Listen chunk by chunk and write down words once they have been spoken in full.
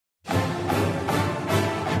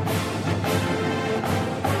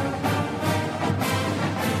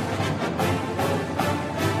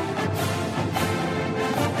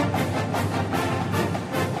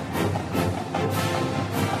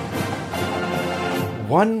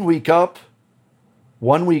1 week up,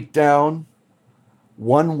 1 week down,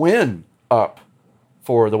 one win up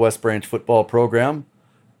for the West Branch football program.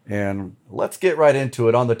 And let's get right into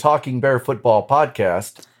it on the Talking Bear Football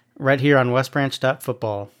Podcast. Right here on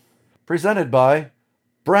westbranch.football. Presented by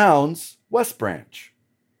Browns West Branch.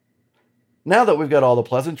 Now that we've got all the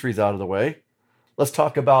pleasantries out of the way, let's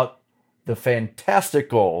talk about the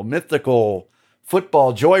fantastical, mythical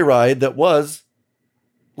football joyride that was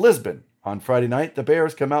Lisbon. On Friday night, the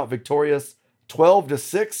Bears come out victorious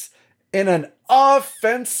 12-6 in an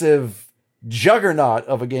offensive juggernaut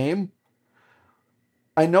of a game.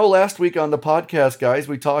 I know last week on the podcast, guys,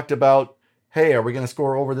 we talked about, hey, are we going to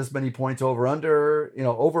score over this many points over under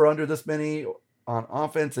this many on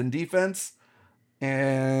offense and defense?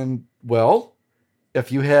 And, well,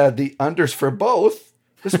 if you had the unders for both,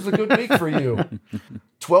 this was a good week for you.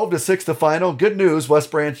 12-6 the final. Good news,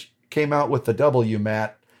 West Branch came out with the W,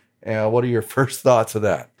 Matt. What are your first thoughts of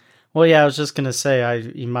that? Well, yeah, I was just going to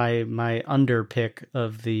say, my under pick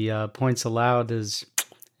of the points allowed is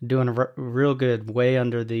doing real good, way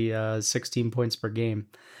under the 16 points per game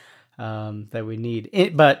that we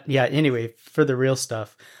need. But yeah, anyway, for the real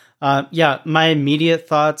stuff. My immediate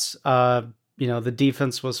thoughts, the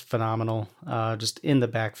defense was phenomenal. Just in the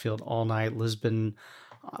backfield all night. Lisbon,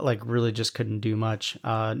 really just couldn't do much.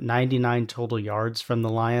 99 total yards from the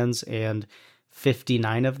Lions, and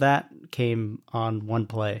 59 of that came on one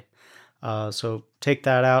play. So take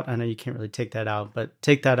that out. I know you can't really take that out, but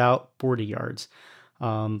take that out, 40 yards.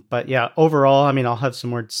 But yeah, overall, I'll have some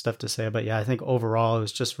more stuff to say, but yeah, I think overall it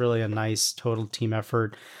was just really a nice total team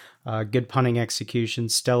effort. Good punting execution,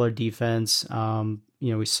 stellar defense.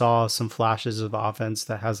 We saw some flashes of offense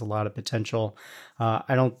that has a lot of potential.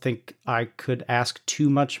 I don't think I could ask too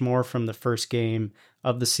much more from the first game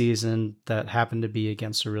of the season that happened to be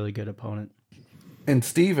against a really good opponent. And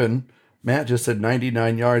Steven, Matt just said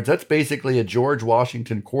 99 yards. That's basically a George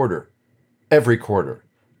Washington quarter. Every quarter.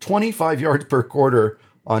 25 yards per quarter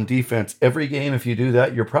on defense. Every game, if you do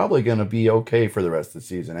that, you're probably going to be okay for the rest of the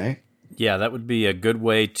season, eh? Yeah, that would be a good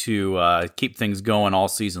way to keep things going all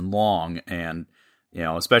season long. And,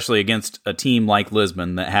 especially against a team like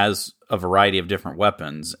Lisbon that has a variety of different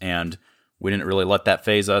weapons. And we didn't really let that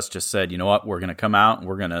phase us. Just said, you know what, we're going to come out and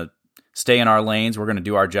we're going to stay in our lanes. We're going to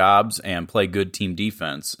do our jobs and play good team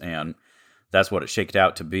defense. And that's what it shaked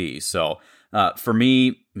out to be. So for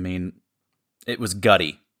me, it was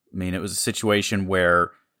gutty. It was a situation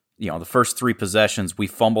where, the first three possessions, we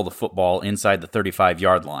fumble the football inside the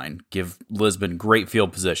 35-yard line, give Lisbon great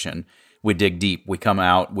field position. We dig deep. We come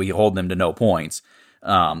out. We hold them to no points.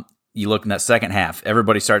 You look in that second half,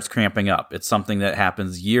 everybody starts cramping up. It's something that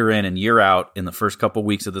happens year in and year out in the first couple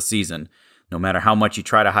weeks of the season. No matter how much you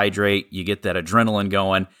try to hydrate, you get that adrenaline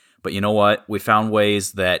going. But you know what? We found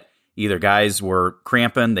ways that either guys were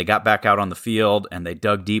cramping, they got back out on the field, and they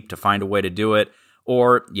dug deep to find a way to do it.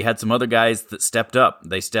 Or you had some other guys that stepped up.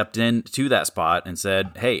 They stepped into that spot and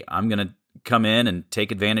said, hey, I'm going to come in and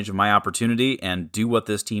take advantage of my opportunity and do what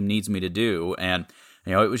this team needs me to do. And,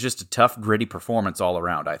 it was just a tough, gritty performance all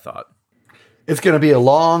around, I thought. It's going to be a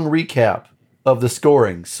long recap of the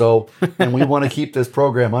scoring. And we want to keep this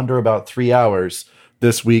program under about 3 hours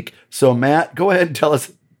this week. So, Matt, go ahead and tell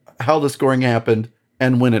us how the scoring happened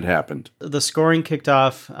and when it happened. The scoring kicked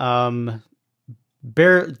off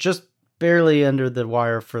just barely under the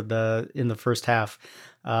wire in the first half.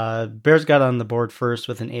 Bears got on the board first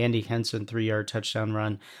with an Andy Henson 3-yard touchdown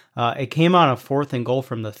run. It came on a 4th and goal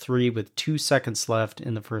from the 3 with 2 seconds left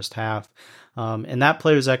in the first half. And that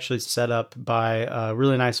play was actually set up by a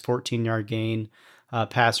really nice 14-yard gain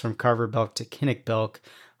pass from Carver Belk to Kinnick Belk.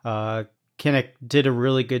 Kinnick did a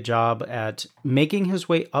really good job at making his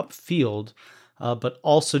way upfield, but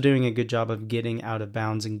also doing a good job of getting out of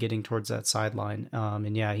bounds and getting towards that sideline.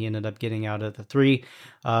 He ended up getting out of the 3.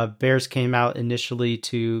 Bears came out initially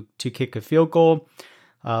to kick a field goal.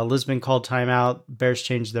 Lisbon called timeout. Bears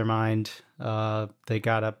changed their mind. They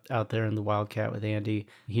got out there in the Wildcat with Andy.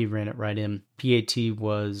 He ran it right in. PAT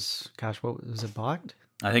was, what was it, blocked?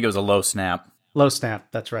 I think it was a low snap. Low snap,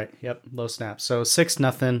 that's right. Yep, low snap. So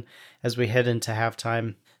 6-0 as we head into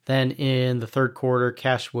halftime. Then in the third quarter,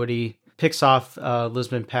 Cash Woody picks off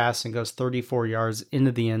Lisbon pass and goes 34 yards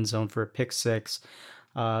into the end zone for a pick 6.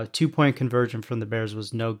 2-point conversion from the Bears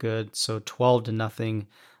was no good, so 12-0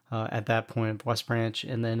 at that point, West Branch.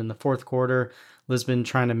 And then in the fourth quarter, Lisbon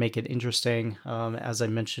trying to make it interesting. As I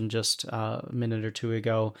mentioned just a minute or two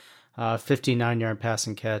ago, 59-yard pass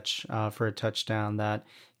and catch for a touchdown that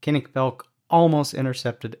Kinnick Belk almost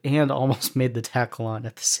intercepted and almost made the tackle on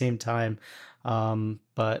at the same time. That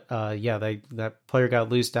player got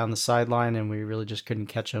loose down the sideline, and we really just couldn't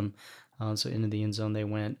catch him. So into the end zone they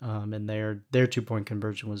went, and their 2-point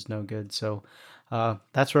conversion was no good. So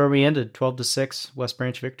that's where we ended, 12-6, West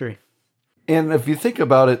Branch victory. And if you think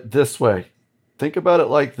about it this way, think about it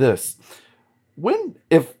like this.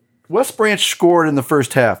 If West Branch scored in the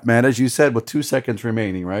first half, Matt, as you said, with 2 seconds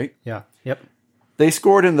remaining, right? Yeah. Yep. They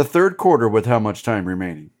scored in the third quarter with how much time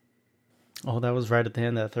remaining? Oh, that was right at the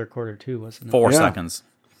end of that third quarter too, wasn't it? 4 seconds.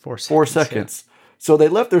 4 seconds. 4 seconds. Yeah. So they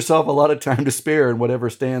left themselves a lot of time to spare in whatever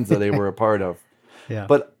stanza they were a part of. Yeah.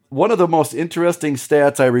 But one of the most interesting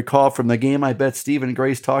stats I recall from the game, I bet Stephen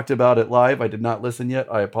Grace talked about it live. I did not listen yet.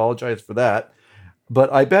 I apologize for that.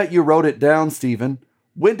 But I bet you wrote it down, Stephen.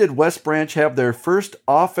 When did West Branch have their first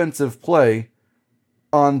offensive play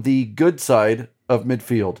on the good side of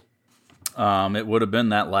midfield? It would have been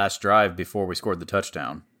that last drive before we scored the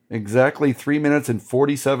touchdown. Exactly 3 minutes and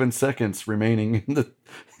 47 seconds remaining in the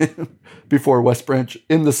before West Branch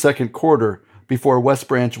in the second quarter, before West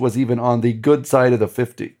Branch was even on the good side of the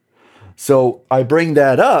 50. So I bring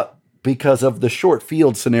that up because of the short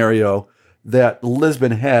field scenario that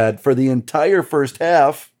Lisbon had for the entire first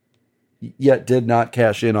half, yet did not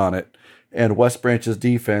cash in on it. And West Branch's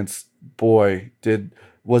defense, boy,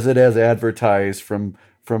 was it as advertised from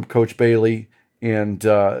Coach Bailey and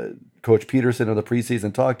Coach Peterson in the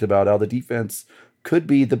preseason talked about how the defense could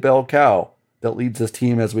be the bell cow that leads this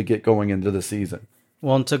team as we get going into the season.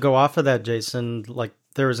 Well, and to go off of that, Jason, like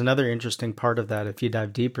there was another interesting part of that. If you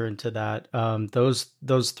dive deeper into that,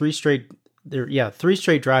 those three straight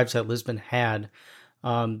drives that Lisbon had,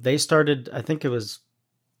 they started. I think it was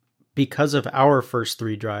because of our first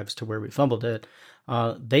 3 drives to where we fumbled it.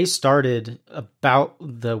 They started about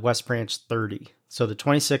the West Branch 30, so the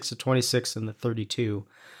 26, the 26, and the 32.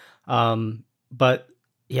 But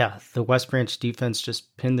yeah, the West Branch defense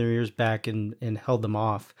just pinned their ears back and held them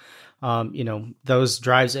off. Those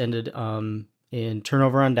drives ended in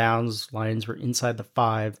turnover on downs. Lions were inside the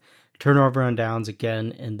 5, turnover on downs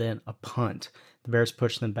again, and then a punt. The Bears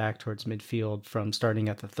pushed them back towards midfield from starting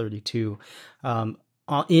at the 32.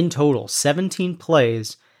 In total, 17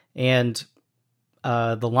 plays, and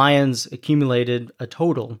the Lions accumulated a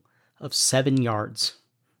total of 7 yards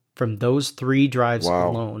from those 3 drives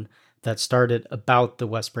alone that started about the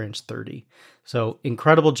West Branch 30. So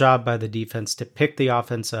incredible job by the defense to pick the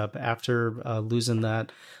offense up after losing the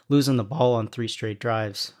ball on 3 straight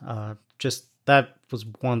drives. Just that was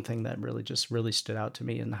one thing that really stood out to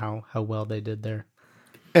me, and how well they did there.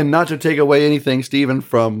 And not to take away anything, Stephen,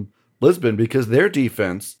 from Lisbon, because their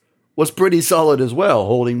defense was pretty solid as well,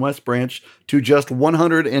 holding West Branch to just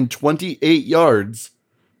 128 yards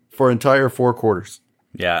for entire 4 quarters.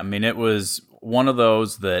 Yeah, I mean, it was one of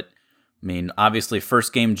those that, obviously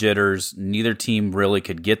first game jitters, neither team really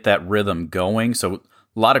could get that rhythm going. So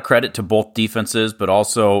a lot of credit to both defenses, but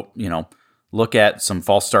also, look at some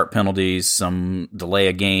false start penalties, some delay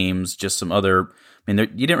of games, just some other, you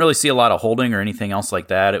didn't really see a lot of holding or anything else like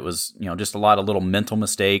that. It was, just a lot of little mental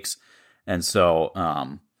mistakes. And so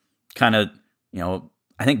I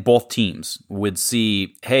think both teams would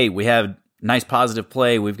see, hey, we have nice positive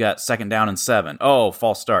play. We've got 2nd down and 7. Oh,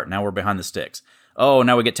 false start. Now we're behind the sticks. Oh,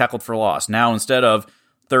 now we get tackled for loss. Now instead of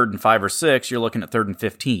 3rd and 5 or 6, you're looking at 3rd and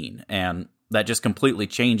 15. And that just completely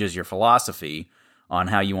changes your philosophy on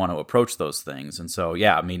how you want to approach those things. And so,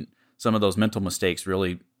 yeah, some of those mental mistakes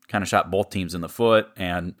really kind of shot both teams in the foot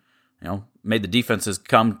and, made the defenses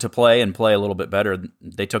come to play and play a little bit better.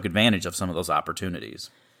 They took advantage of some of those opportunities.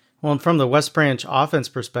 Well, and from the West Branch offense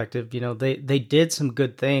perspective, they did some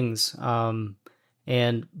good things.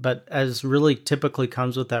 But as really typically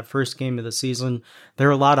comes with that first game of the season, there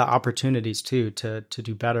are a lot of opportunities too to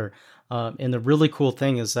do better. And the really cool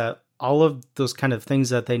thing is that all of those kind of things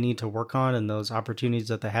that they need to work on and those opportunities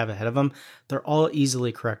that they have ahead of them, they're all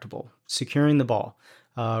easily correctable. Securing the ball,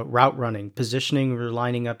 route running, positioning or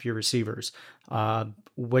lining up your receivers,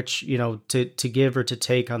 which, to give or to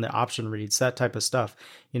take on the option reads, that type of stuff.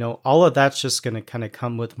 All of that's just going to kind of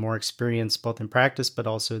come with more experience, both in practice, but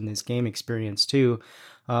also in this game experience too.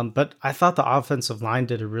 But I thought the offensive line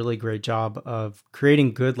did a really great job of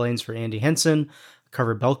creating good lanes for Andy Henson,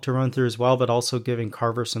 Carver Belk to run through as well, but also giving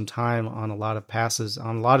Carver some time on a lot of passes,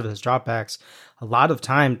 on a lot of his dropbacks, a lot of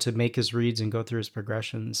time to make his reads and go through his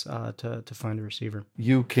progressions to find a receiver.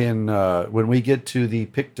 You can, when we get to the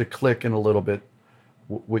pick to click in a little bit,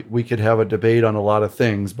 we could have a debate on a lot of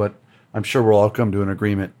things, but I'm sure we'll all come to an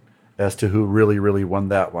agreement as to who really, really won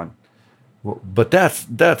that one. But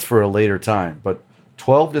that's for a later time. But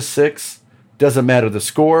 12-6, doesn't matter the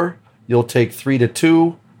score. You'll take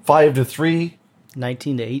 3-2, 5-3,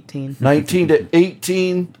 19-18,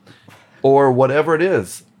 19-18, or whatever it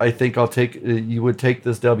is. I think you would take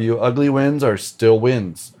this W. Ugly wins are still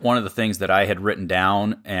wins. One of the things that I had written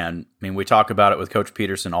down, and I mean, we talk about it with Coach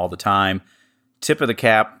Peterson all the time, tip of the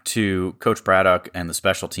cap to Coach Braddock and the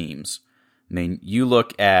special teams. I mean, you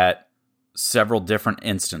look at several different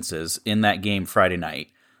instances in that game Friday night.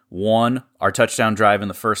 One, our touchdown drive in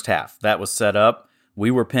the first half. That was set up. We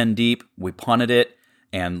were pinned deep. We punted it,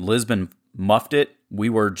 and Lisbon muffed it. We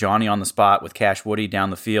were Johnny on the spot with Cash Woody down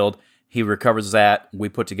the field. He recovers that. We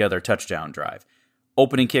put together a touchdown drive.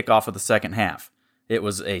 Opening kickoff of the second half. It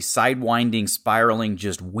was a sidewinding, spiraling,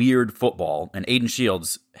 just weird football, and Aiden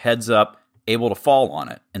Shields heads up, able to fall on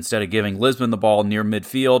it instead of giving Lisbon the ball near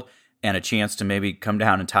midfield and a chance to maybe come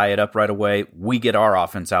down and tie it up right away. We get our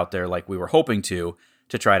offense out there like we were hoping to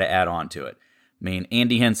try to add on to it. I mean,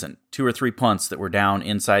 Andy Henson, 2 or 3 punts that were down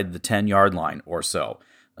inside the 10-yard line or so.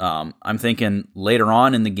 I'm thinking later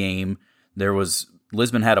on in the game,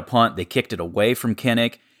 Lisbon had a punt. They kicked it away from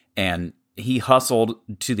Kinnick, and he hustled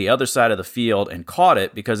to the other side of the field and caught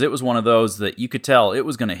it because it was one of those that you could tell it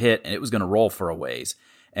was going to hit and it was going to roll for a ways.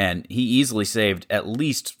 And he easily saved at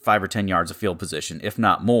least 5 or 10 yards of field position, if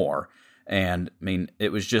not more. And, I mean,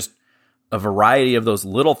 it was just a variety of those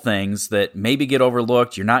little things that maybe get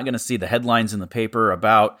overlooked. You're not going to see the headlines in the paper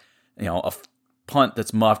about, a punt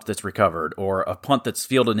that's muffed that's recovered or a punt that's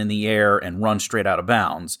fielded in the air and run straight out of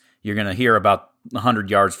bounds. You're going to hear about 100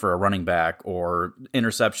 yards for a running back or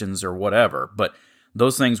interceptions or whatever. But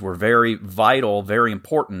those things were very vital, very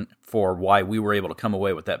important for why we were able to come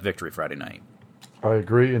away with that victory Friday night. I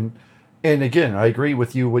agree. And again, I agree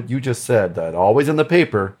with you what you just said, that always in the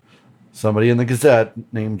paper, somebody in the Gazette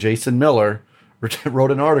named Jason Miller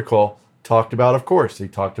wrote an article, talked about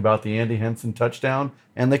the Andy Henson touchdown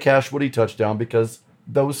and the Cash Woody touchdown because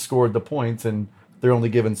those scored the points and they're only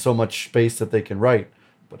given so much space that they can write.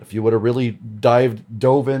 But if you would have really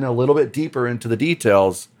dove in a little bit deeper into the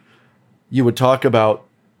details, you would talk about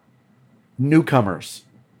newcomers,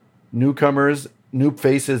 new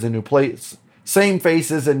faces and new places, same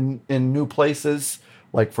faces in new places.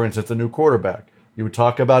 Like, for instance, a new quarterback. You would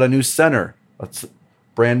talk about a new center. That's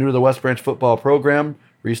brand new to the West Branch football program,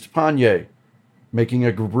 Reese Panye, making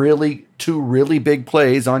two really big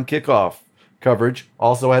plays on kickoff coverage.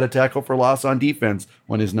 Also had a tackle for loss on defense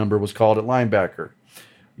when his number was called at linebacker.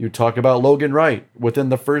 You talk about Logan Wright. Within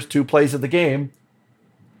the first 2 plays of the game,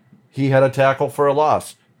 he had a tackle for a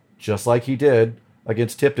loss, just like he did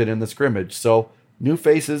against Tipton in the scrimmage. So new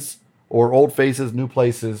faces or old faces, new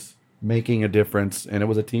places, making a difference, and it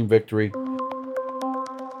was a team victory.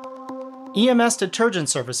 EMS Detergent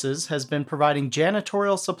Services has been providing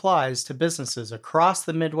janitorial supplies to businesses across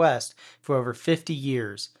the Midwest for over 50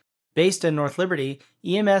 years. Based in North Liberty,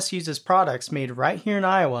 EMS uses products made right here in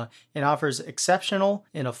Iowa and offers exceptional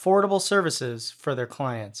and affordable services for their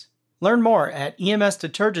clients. Learn more at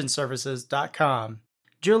emsdetergentservices.com.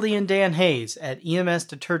 Julie and Dan Hayes at EMS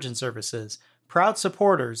Detergent Services, proud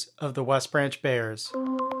supporters of the West Branch Bears.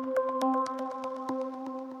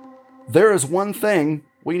 There is one thing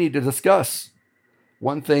we need to discuss.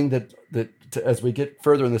 One thing that as we get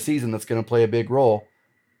further in the season that's going to play a big role.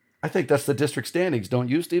 I think that's the district standings, don't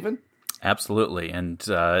you, Stephen? Absolutely. And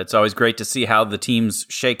it's always great to see how the teams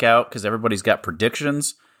shake out because everybody's got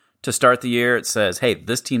predictions to start the year. It says, hey,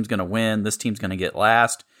 this team's going to win, this team's going to get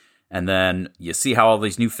last. And then you see how all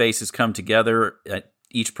these new faces come together at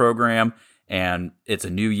each program, and it's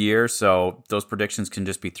a new year, so those predictions can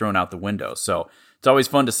just be thrown out the window. So it's always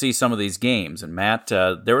fun to see some of these games. And Matt,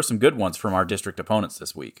 there were some good ones from our district opponents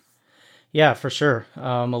this week. Yeah, for sure.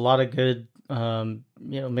 A lot of good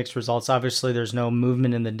mixed results. Obviously, there's no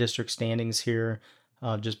movement in the district standings here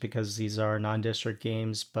just because these are non-district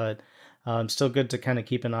games, but still good to kind of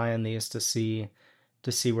keep an eye on these to see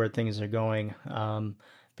where things are going.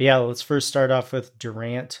 But yeah, let's first start off with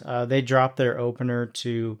Durant. They dropped their opener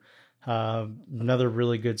to another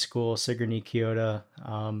really good school, Sigourney Keota.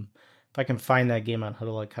 If I can find that game on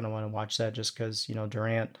Huddle, I kind of want to watch that just because,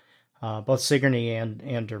 Durant, both Sigourney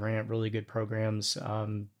and Durant, really good programs,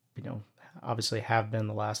 obviously have been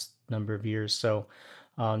the last number of years. So,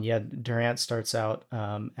 Durant starts out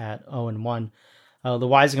at 0-1.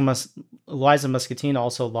 Louisa Muscatine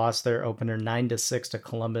also lost their opener 9-6 to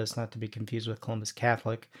Columbus, not to be confused with Columbus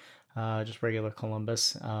Catholic, just regular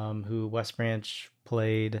Columbus, who West Branch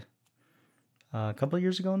played a couple of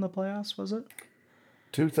years ago in the playoffs, was it?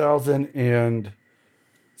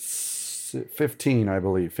 2015, I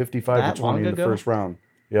believe. 55-20 in the first round.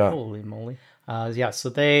 Yeah. Holy moly. So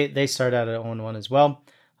they start out at 0-1 as well.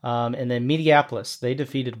 And then Mediapolis, they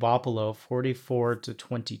defeated Wapello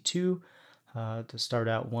 44-22 to start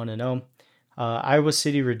out 1-0. Iowa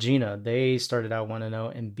City Regina, they started out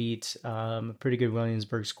 1-0 and beat a pretty good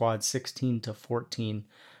Williamsburg squad 16-14.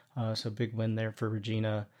 So big win there for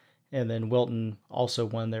Regina. And then Wilton also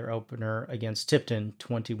won their opener against Tipton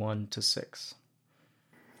 21-6.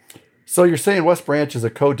 So you're saying West Branch is a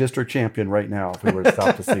co-district champion right now if we were to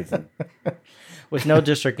stop the season? With no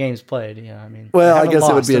district games played, yeah. I mean, well, I guess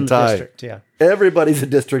it would be a tie. District, yeah. Everybody's a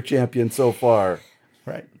district champion so far.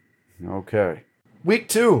 Right. Okay. Week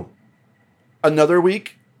 2. Another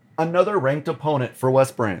week, another ranked opponent for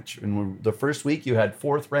West Branch. And the first week you had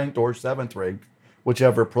 4th ranked or 7th ranked,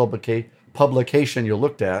 whichever publication you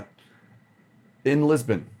looked at, in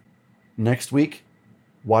Lisbon. Next week,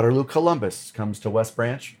 Waterloo Columbus comes to West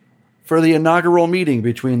Branch for the inaugural meeting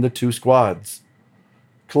between the two squads.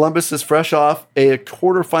 Columbus is fresh off a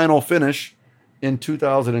quarterfinal finish in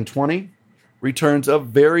 2020, returns a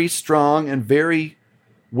very strong and very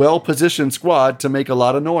well-positioned squad to make a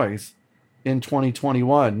lot of noise in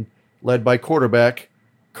 2021, led by quarterback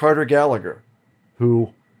Carter Gallagher,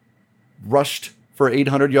 who rushed for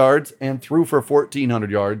 800 yards and threw for 1,400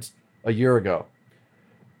 yards a year ago.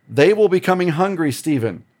 They will be coming hungry,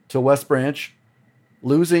 Stephen, to West Branch,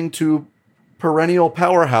 losing to perennial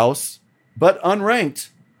powerhouse, but unranked,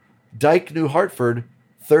 Dyke New Hartford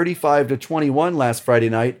 35-21 last Friday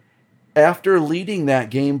night. After leading that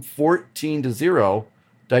game 14-0,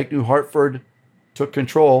 Dyke New Hartford took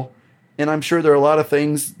control. And I'm sure there are a lot of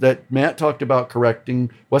things that Matt talked about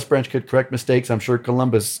correcting. West Branch could correct mistakes. I'm sure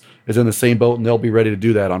Columbus is in the same boat, and they'll be ready to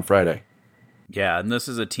do that on Friday. Yeah, and this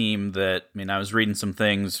is a team that, I was reading some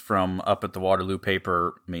things from up at the Waterloo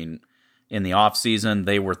paper. In the offseason,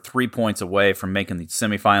 they were 3 points away from making the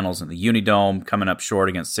semifinals in the Unidome, coming up short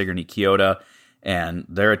against Sigourney Keota. And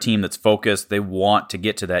they're a team that's focused. They want to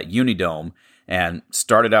get to that Unidome, and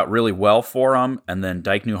started out really well for them. And then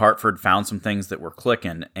Dyke New Hartford found some things that were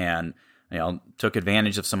clicking and took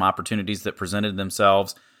advantage of some opportunities that presented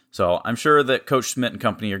themselves. So I'm sure that Coach Schmidt and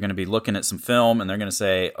company are going to be looking at some film, and they're going to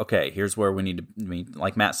say, okay, here's where we need to,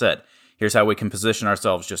 like Matt said, here's how we can position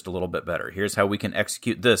ourselves just a little bit better. Here's how we can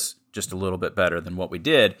execute this just a little bit better than what we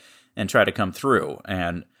did and try to come through.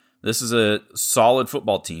 And this is a solid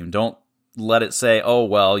football team. Don't let it say, oh,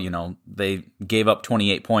 well, they gave up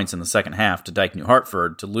 28 points in the second half to Dyke New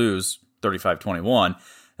Hartford to lose 35-21.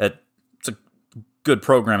 It's a good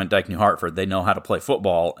program at Dyke New Hartford. They know how to play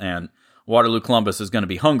football, and Waterloo Columbus is going to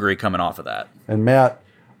be hungry coming off of that. And Matt,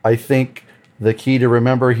 I think the key to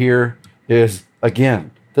remember here is,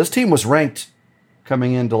 again, this team was ranked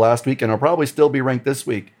coming into last week, and will probably still be ranked this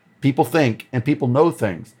week. People think and people know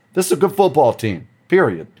things. This is a good football team,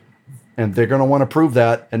 period. And they're going to want to prove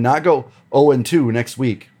that and not go 0-2 next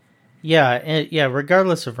week. Yeah,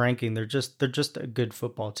 regardless of ranking, they're just a good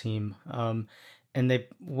football team. And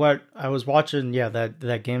what I was watching,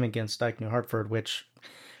 that game against Dyke New Hartford, which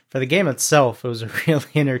for the game itself, it was a really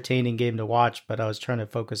entertaining game to watch, but I was trying to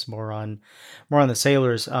focus more on the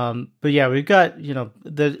Sailors. But yeah, we've got,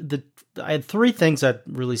 I had 3 things that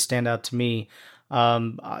really stand out to me.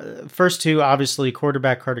 First 2, obviously,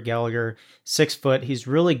 quarterback Carter Gallagher, 6 foot. He's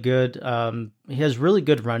really good. He has really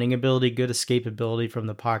good running ability, good escapability from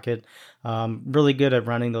the pocket, really good at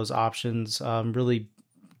running those options, really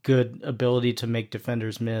good ability to make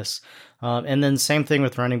defenders miss. And then same thing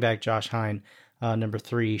with running back Josh Hine, number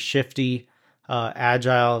 3, shifty,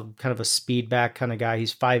 agile, kind of a speed back kind of guy.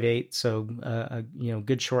 He's 5'8", so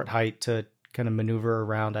good short height to kind of maneuver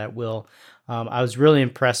around at will. I was really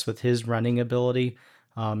impressed with his running ability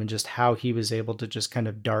and just how he was able to just kind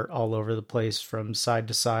of dart all over the place from side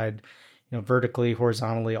to side, vertically,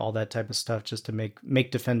 horizontally, all that type of stuff, just to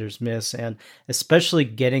make defenders miss, and especially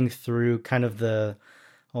getting through kind of the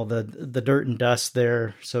dirt and dust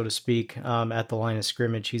there, so to speak, at the line of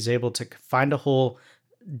scrimmage. He's able to find a hole,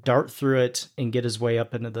 dart through it, and get his way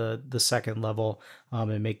up into the second level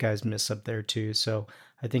and make guys miss up there too. So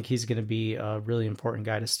I think he's going to be a really important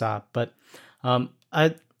guy to stop. But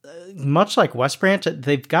much like West Branch,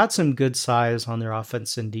 they've got some good size on their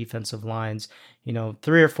offense and defensive lines.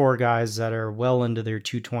 3 or 4 guys that are well into their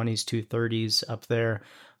 220s, 230s up there.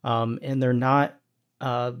 And they're not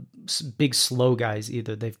big, slow guys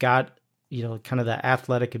either. They've got, kind of that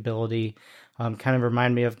athletic ability, kind of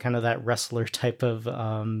remind me of kind of that wrestler type of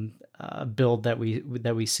build that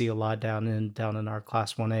we see a lot down in our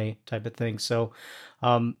Class 1A type of thing. So,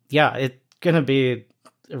 it's going to be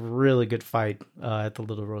a really good fight at the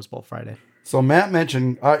Little Rose Bowl Friday. So Matt,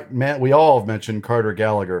 we all have mentioned Carter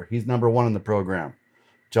Gallagher. He's number 1 in the program.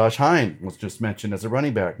 Josh Hine was just mentioned as a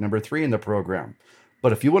running back, number 3 in the program.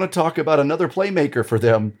 But if you want to talk about another playmaker for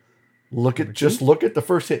them, look at the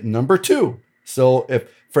first hit, number 2, So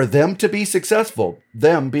if for them to be successful,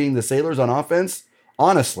 them being the Sailors on offense,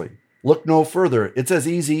 honestly, look no further. It's as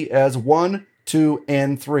easy as 1, 2,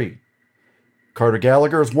 and 3. Carter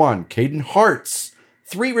Gallagher is 1. Caden Hart's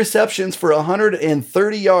 3 receptions for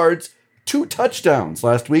 130 yards, 2 touchdowns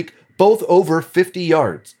last week, both over 50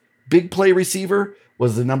 yards. Big play receiver,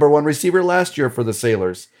 was the number 1 receiver last year for the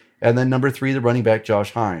Sailors. And then number 3, the running back,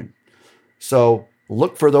 Josh Hine. So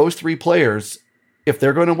look for those 3 players. If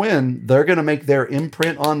they're going to win, they're going to make their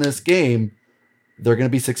imprint on this game. They're going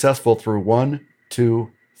to be successful through 1,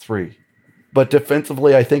 2, 3. But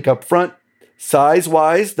defensively, I think up front,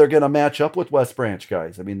 size-wise, they're going to match up with West Branch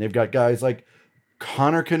guys. I mean, they've got guys like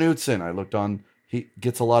Connor Knutson. I looked on, he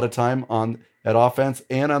gets a lot of time on at offense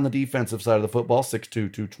and on the defensive side of the football, 6'2",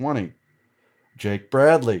 220. Jake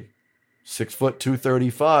Bradley, 6 foot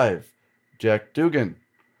 235. Jack Duggan,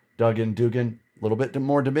 a little bit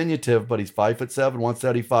more diminutive, but he's 5'7",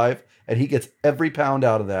 175, and he gets every pound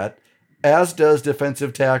out of that, as does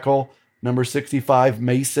defensive tackle number 65,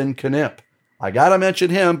 Mason Knipp. I got to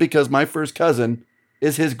mention him because my first cousin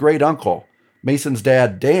is his great uncle. Mason's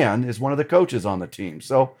dad, Dan, is one of the coaches on the team.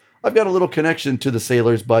 So I've got a little connection to the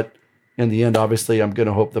Sailors, but in the end, obviously, I'm going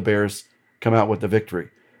to hope the Bears come out with the victory.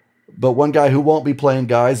 But one guy who won't be playing,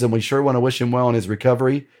 guys, and we sure want to wish him well in his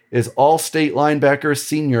recovery, is All-State linebacker,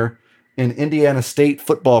 senior in Indiana State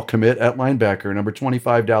football commit at linebacker, number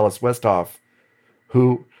 25, Dallas Westhoff,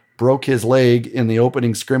 who broke his leg in the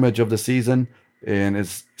opening scrimmage of the season and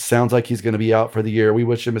sounds like he's going to be out for the year. We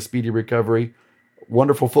wish him a speedy recovery.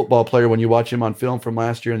 Wonderful football player when you watch him on film from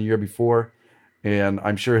last year and the year before, and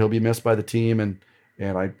I'm sure he'll be missed by the team. And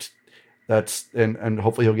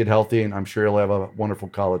hopefully he'll get healthy, and I'm sure he'll have a wonderful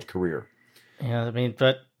college career. Yeah, I mean,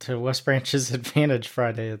 but to West Branch's advantage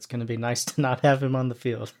Friday, it's going to be nice to not have him on the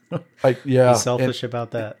field. Yeah, be selfish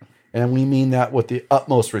about that. And we mean that with the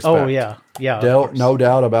utmost respect. Oh yeah, no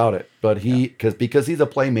doubt about it. But because he's a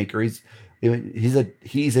playmaker,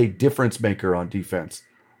 he's a difference maker on defense.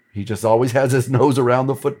 He just always has his nose around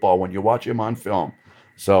the football when you watch him on film.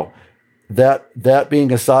 So that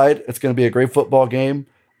being aside, it's going to be a great football game,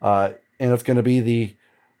 and it's going to be the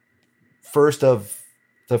first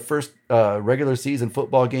regular season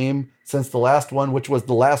football game since the last one, which was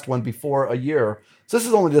the last one before a year. So this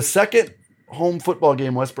is only the second home football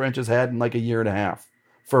game West Branch has had in like a year and a half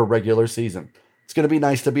for a regular season. It's going to be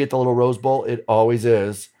nice to be at the Little Rose Bowl. It always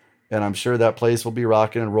is. And I'm sure that place will be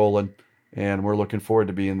rocking and rolling. And we're looking forward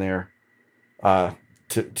to being there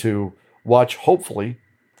to watch, hopefully,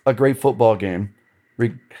 a great football game.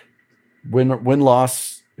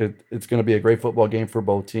 Win-loss, it's going to be a great football game for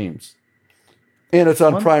both teams. And it's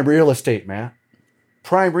on prime real estate, Matt.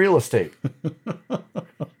 Prime real estate.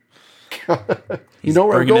 You know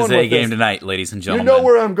where I'm going with this. He's bringing his A game tonight, ladies and gentlemen. You know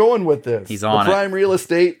where I'm going with this. He's on the prime real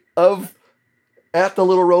estate at the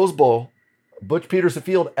Little Rose Bowl, Butch Peterson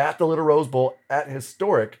Field at the Little Rose Bowl at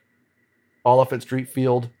historic Oliphant Street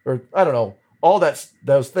Field, or I don't know, all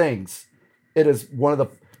those things. It is one of the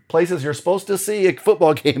places you're supposed to see a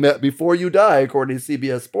football game at before you die, according to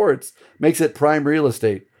CBS Sports. Makes it prime real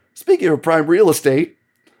estate. Speaking of prime real estate,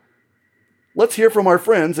 let's hear from our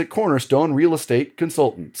friends at Cornerstone Real Estate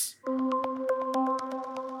Consultants.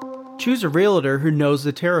 Choose a realtor who knows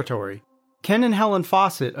the territory. Ken and Helen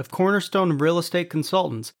Fawcett of Cornerstone Real Estate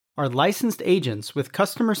Consultants are licensed agents with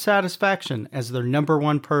customer satisfaction as their number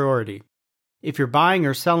one priority. If you're buying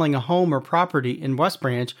or selling a home or property in West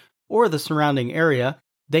Branch or the surrounding area,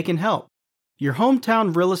 they can help. Your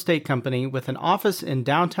hometown real estate company with an office in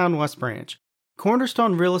downtown West Branch.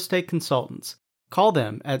 Cornerstone Real Estate Consultants. Call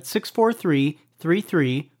them at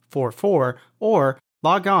 643-3344 or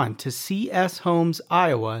log on to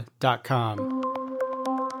cshomesiowa.com.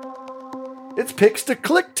 It's Picks to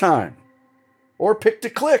Click time, or Pick to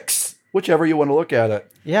Clicks, whichever you want to look at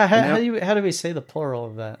it. Yeah, how do we say the plural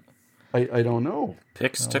of that? I don't know.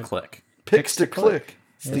 Picks to click. Picks to click.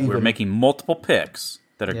 Yeah. We're making multiple picks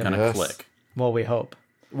that are going to click. Well, we hope.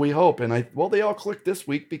 We hope, and they all clicked this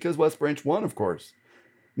week because West Branch won, of course.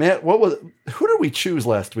 Matt, who did we choose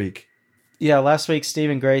last week? Yeah, last week,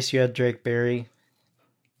 Stephen Grace, you had Drake Berry.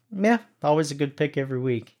 Yeah, always a good pick every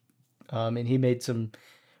week. And he made some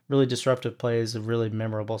really disruptive plays, a really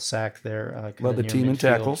memorable sack there. Led the team in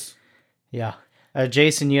tackles. Yeah.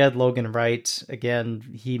 Jason, you had Logan Wright. Again,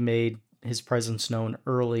 he made his presence known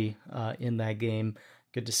early in that game.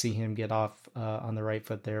 Good to see him get off on the right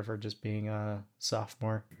foot there for just being a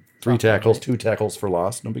sophomore. 3 tackles, 2 tackles for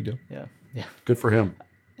loss. No big deal. Yeah. Good for him.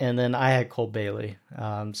 And then I had Cole Bailey.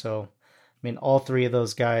 So, I mean, all 3 of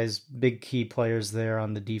those guys, big key players there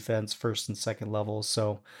on the defense, first and second levels.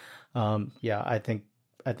 So, I think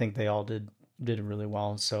they all did really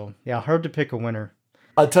well. So yeah, hard to pick a winner.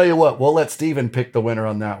 I'll tell you what, we'll let Steven pick the winner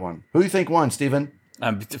on that one. Who do you think won, Steven?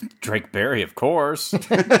 Drake Berry, of course.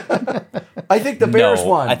 I think the Bears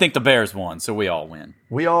won. I think the Bears won, so we all win.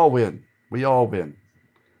 We all win.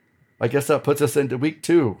 I guess that puts us into week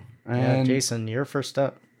 2. And Jason, you're first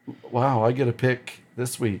up. Wow, I get a pick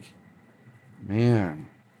this week. Man,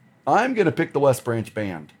 I'm going to pick the West Branch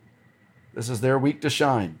Band. This is their week to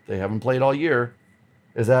shine. They haven't played all year.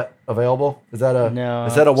 Is that available? Is that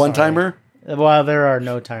a one-timer? Well, there are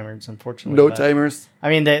no timers, unfortunately. No timers? I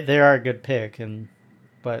mean, they are a good pick,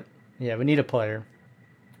 but yeah, we need a player.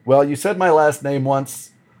 Well, you said my last name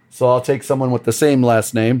once, so I'll take someone with the same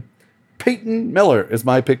last name. Peyton Miller is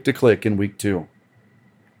my pick to click in week 2.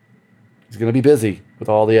 He's going to be busy with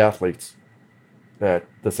all the athletes that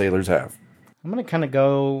the Sailors have. I'm going to kind of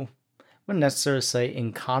go, I wouldn't necessarily say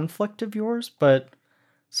in conflict of yours, but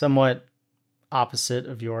somewhat opposite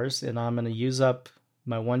of yours. And I'm going to use up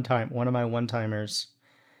one of my one-timers.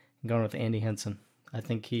 I'm going with Andy Henson. I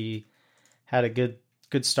think he had a good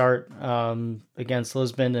start against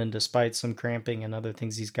Lisbon, and despite some cramping and other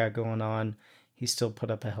things he's got going on, he still put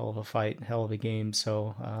up a hell of a fight, hell of a game.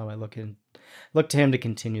 So I look to him to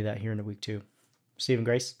continue that here into week 2. Stephen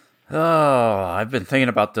Grace? Oh, I've been thinking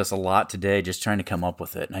about this a lot today, just trying to come up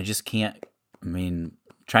with it. And I just can't,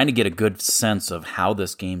 trying to get a good sense of how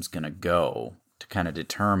this game's going to go to kind of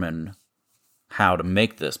determine how to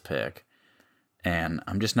make this pick. And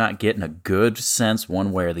I'm just not getting a good sense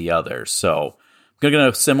one way or the other. So I'm going to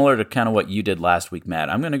go similar to kind of what you did last week, Matt.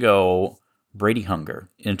 I'm going to go Brady Hunger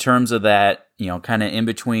in terms of that, kind of in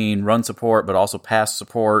between run support, but also pass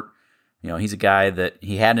support. He's a guy that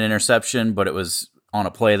he had an interception, but it was on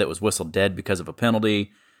a play that was whistled dead because of a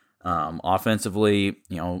penalty. Offensively,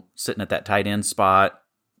 sitting at that tight end spot,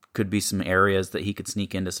 could be some areas that he could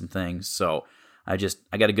sneak into some things. So I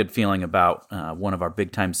got a good feeling about one of our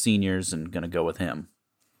big time seniors and going to go with him.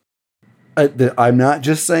 I'm not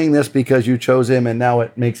just saying this because you chose him and now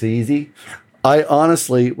it makes it easy. I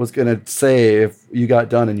honestly was going to say, if you got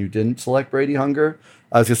done and you didn't select Brady Hunger,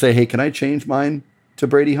 I was going to say, hey, can I change mine to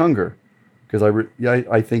Brady Hunger? Because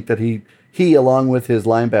I think that he along with his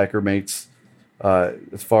linebacker mates,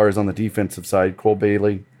 as far as on the defensive side, Cole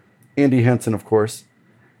Bailey, Andy Henson, of course,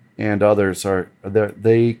 and others they're going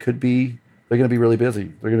to be really busy.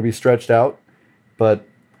 They're going to be stretched out, but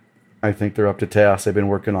I think they're up to task. They've been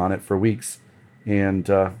working on it for weeks, and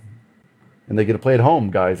they get to play at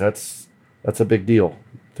home, guys. That's a big deal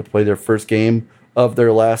to play their first game of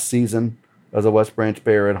their last season as a West Branch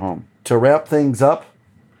Bear at home. To wrap things up,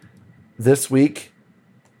 this week,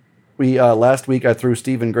 last week I threw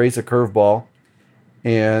Stephen Grace a curveball,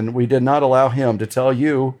 and we did not allow him to tell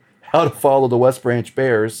you how to follow the West Branch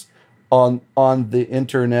Bears on the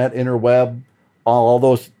internet, interweb, all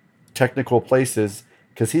those technical places,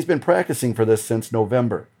 because he's been practicing for this since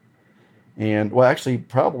November. And, well, actually,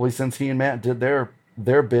 probably since he and Matt did their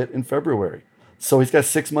bit in February. So he's got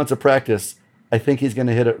 6 months of practice. I think he's going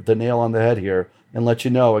to hit the nail on the head here and let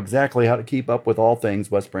you know exactly how to keep up with all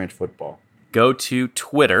things West Branch football. Go to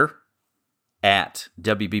Twitter at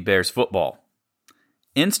WB Bears Football.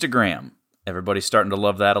 Instagram, everybody's starting to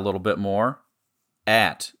love that a little bit more,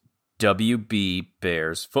 at WB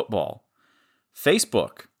Bears Football.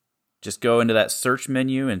 Facebook, just go into that search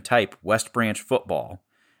menu and type West Branch Football.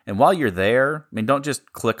 And while you're there, don't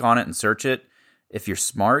just click on it and search it. If you're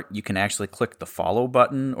smart, you can actually click the follow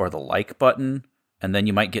button or the like button, and then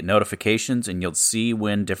you might get notifications and you'll see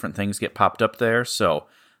when different things get popped up there. So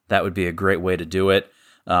that would be a great way to do it.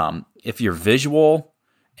 If you're visual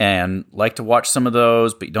and like to watch some of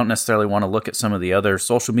those, but you don't necessarily want to look at some of the other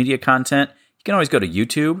social media content, you can always go to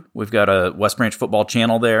YouTube. We've got a West Branch Football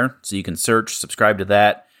channel there, so you can search, subscribe to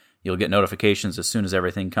that. You'll get notifications as soon as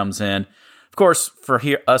everything comes in. Of course, for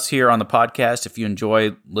us here on the podcast, if you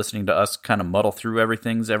enjoy listening to us kind of muddle through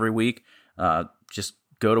everything every week, just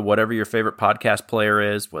go to whatever your favorite podcast player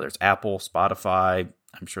is, whether it's Apple, Spotify.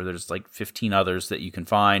 I'm sure there's like 15 others that you can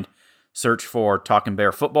find. Search for Talkin'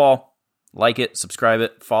 Bear Football, like it, subscribe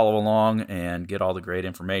it, follow along, and get all the great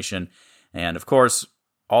information. And of course,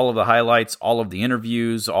 all of the highlights, all of the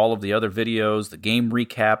interviews, all of the other videos, the game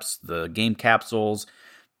recaps, the game capsules,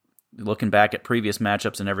 looking back at previous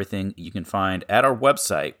matchups and everything, you can find at our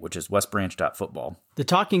website, which is westbranch.football. The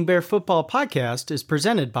Talking Bear Football Podcast is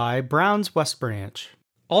presented by Browns West Branch.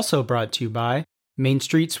 Also brought to you by Main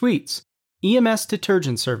Street Suites, EMS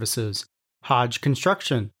Detergent Services, Hodge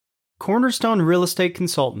Construction, Cornerstone Real Estate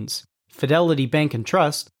Consultants, Fidelity Bank and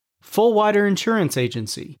Trust, Full Wider Insurance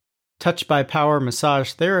Agency, Touch by Power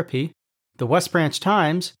Massage Therapy, the West Branch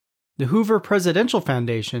Times, the Hoover Presidential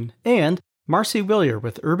Foundation, and Marcy Willier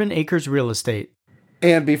with Urban Acres Real Estate.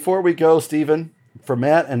 And before we go, Stephen, for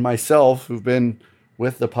Matt and myself, who've been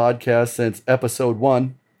with the podcast since episode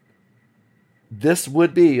 1, this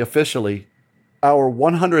would be officially our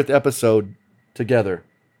 100th episode together,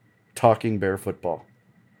 talking Bear football,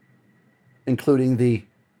 including the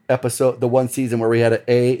one season where we had an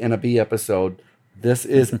A and a B episode. This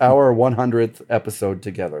is our 100th episode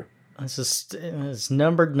together. It's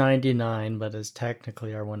numbered 99, but it's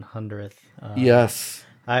technically our 100th. Yes.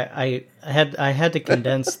 I had to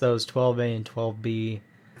condense those 12A and 12B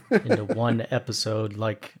into one episode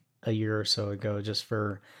like a year or so ago, just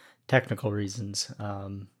for technical reasons.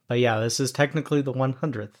 But yeah, this is technically the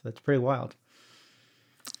 100th. That's pretty wild.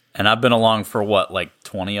 And I've been along for what, like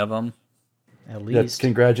 20 of them? At least.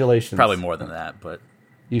 Congratulations. Probably more than that, but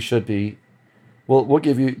you should be. We'll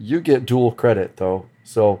give you get dual credit though.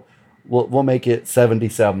 So we'll make it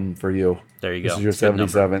 77 for you. There you go. This is your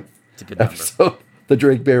 77th It's a good number. episode. The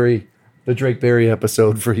Drake Berry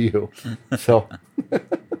episode for you. So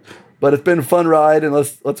but it's been a fun ride, and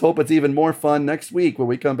let's hope it's even more fun next week when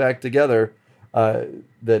we come back together.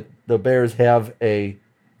 That the Bears have a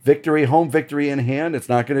home victory in hand. It's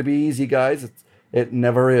not going to be easy, guys. It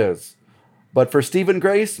never is. But for Stephen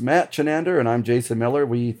Grace, Matt Chenander, and I'm Jason Miller,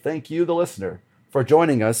 we thank you, the listener, for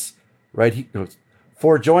joining us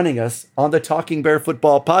on the Talking Bear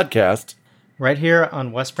Football podcast. Right here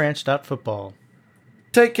on westbranch.football.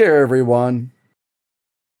 Take care, everyone.